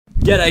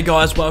G'day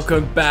guys,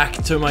 welcome back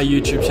to my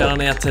YouTube channel.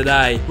 Now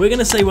today, we're going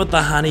to see what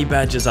the honey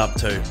badger's up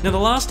to. Now the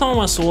last time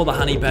I saw the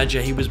honey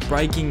badger, he was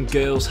breaking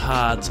girls'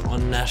 hearts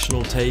on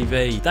national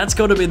TV. That's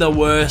got to be the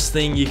worst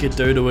thing you could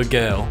do to a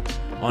girl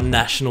on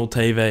national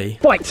TV.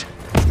 Fight!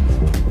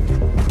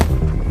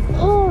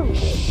 Oh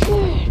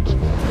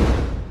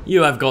shit.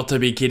 You have got to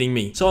be kidding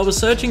me. So I was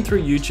searching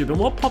through YouTube and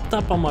what popped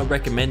up on my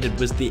recommended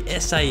was the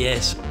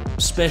SAS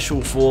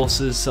Special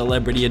Forces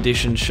Celebrity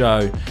Edition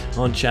show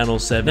on Channel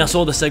 7. Now I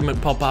saw the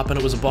segment pop up and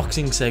it was a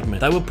boxing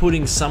segment. They were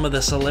putting some of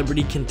the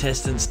celebrity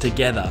contestants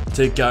together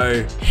to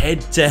go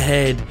head to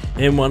head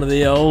in one of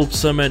the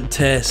ultimate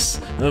tests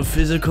of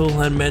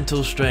physical and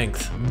mental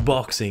strength,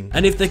 boxing.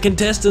 And if the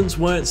contestants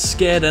weren't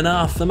scared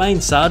enough, the main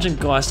sergeant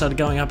guy started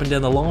going up and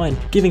down the line,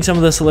 giving some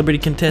of the celebrity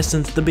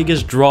contestants the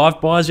biggest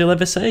drive-bys you'll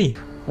ever see.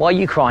 Why are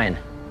you crying?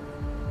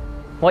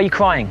 Why are you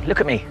crying?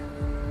 Look at me.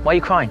 Why are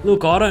you crying?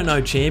 Look, I don't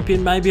know,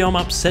 champion. Maybe I'm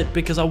upset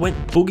because I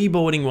went boogie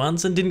boarding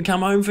once and didn't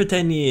come home for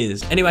 10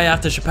 years. Anyway,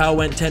 after Chappelle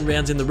went 10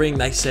 rounds in the ring,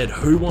 they said,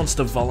 who wants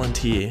to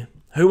volunteer?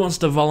 Who wants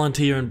to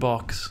volunteer and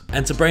box?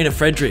 And Sabrina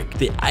Frederick,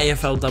 the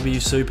AFLW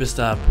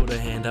superstar, put her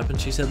hand up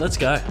and she said, let's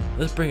go.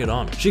 Let's bring it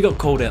on. She got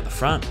called out the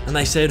front and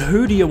they said,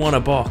 who do you want to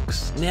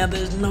box? Now,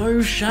 there's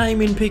no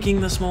shame in picking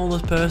the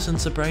smallest person,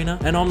 Sabrina.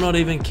 And I'm not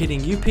even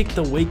kidding. You pick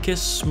the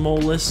weakest,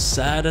 smallest,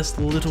 saddest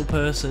little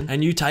person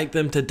and you take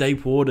them to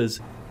deep waters.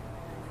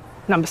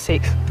 Number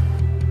 6.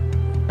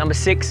 Number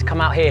 6, come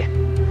out here.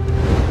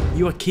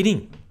 You are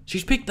kidding.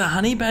 She's picked the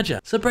honey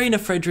badger. Sabrina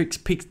Frederick's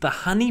picked the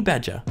honey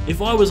badger.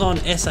 If I was on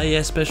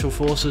SAS Special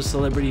Forces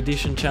Celebrity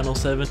Edition Channel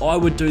 7, I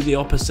would do the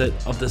opposite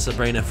of the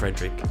Sabrina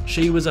Frederick.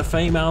 She was a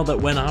female that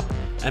went up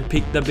and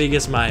picked the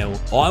biggest male.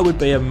 I would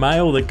be a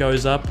male that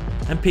goes up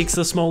and picks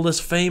the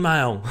smallest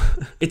female.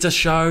 It's a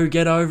show,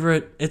 get over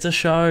it. It's a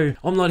show.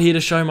 I'm not here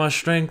to show my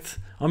strength.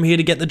 I'm here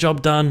to get the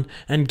job done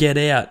and get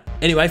out.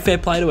 Anyway, fair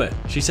play to her.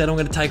 She said I'm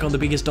going to take on the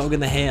biggest dog in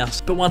the house.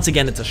 But once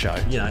again, it's a show.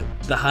 You know,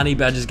 the honey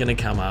badger's going to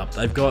come up.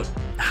 They've got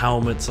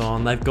helmets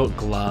on. They've got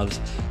gloves.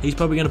 He's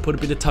probably going to put a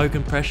bit of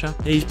token pressure.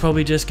 He's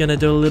probably just going to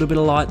do a little bit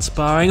of light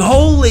sparring.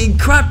 Holy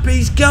crap,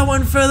 he's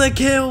going for the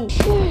kill.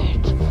 Shit.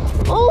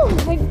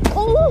 Oh my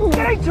god.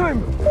 Get to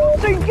him!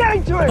 Dude,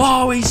 get to him!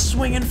 Oh, he's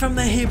swinging from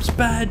the hips,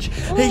 badge.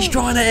 He's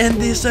trying to end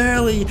this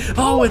early.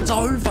 Oh, it's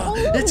over.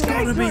 It's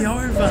got to be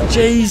over.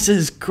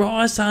 Jesus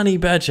Christ, honey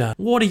badger.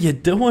 What are you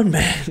doing,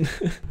 man?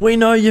 We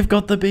know you've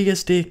got the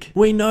biggest dick.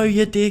 We know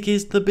your dick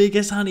is the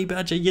biggest, honey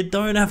badger. You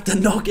don't have to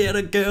knock out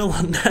a girl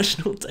on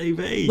national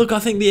TV. Look, I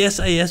think the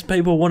SAS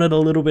people wanted a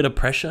little bit of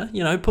pressure.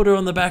 You know, put her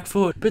on the back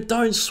foot. But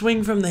don't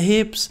swing from the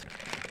hips.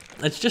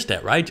 It's just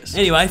outrageous.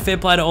 Anyway, fair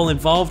play to all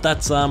involved.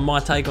 That's my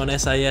take on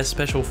SAS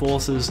Special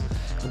Forces.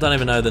 I don't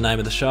even know the name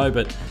of the show,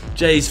 but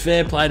geez,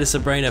 fair play to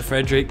Sabrina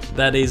Frederick.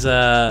 That is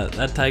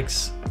that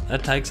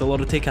takes a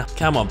lot of ticker.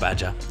 Come on,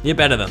 Badger. You're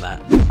better than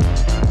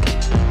that.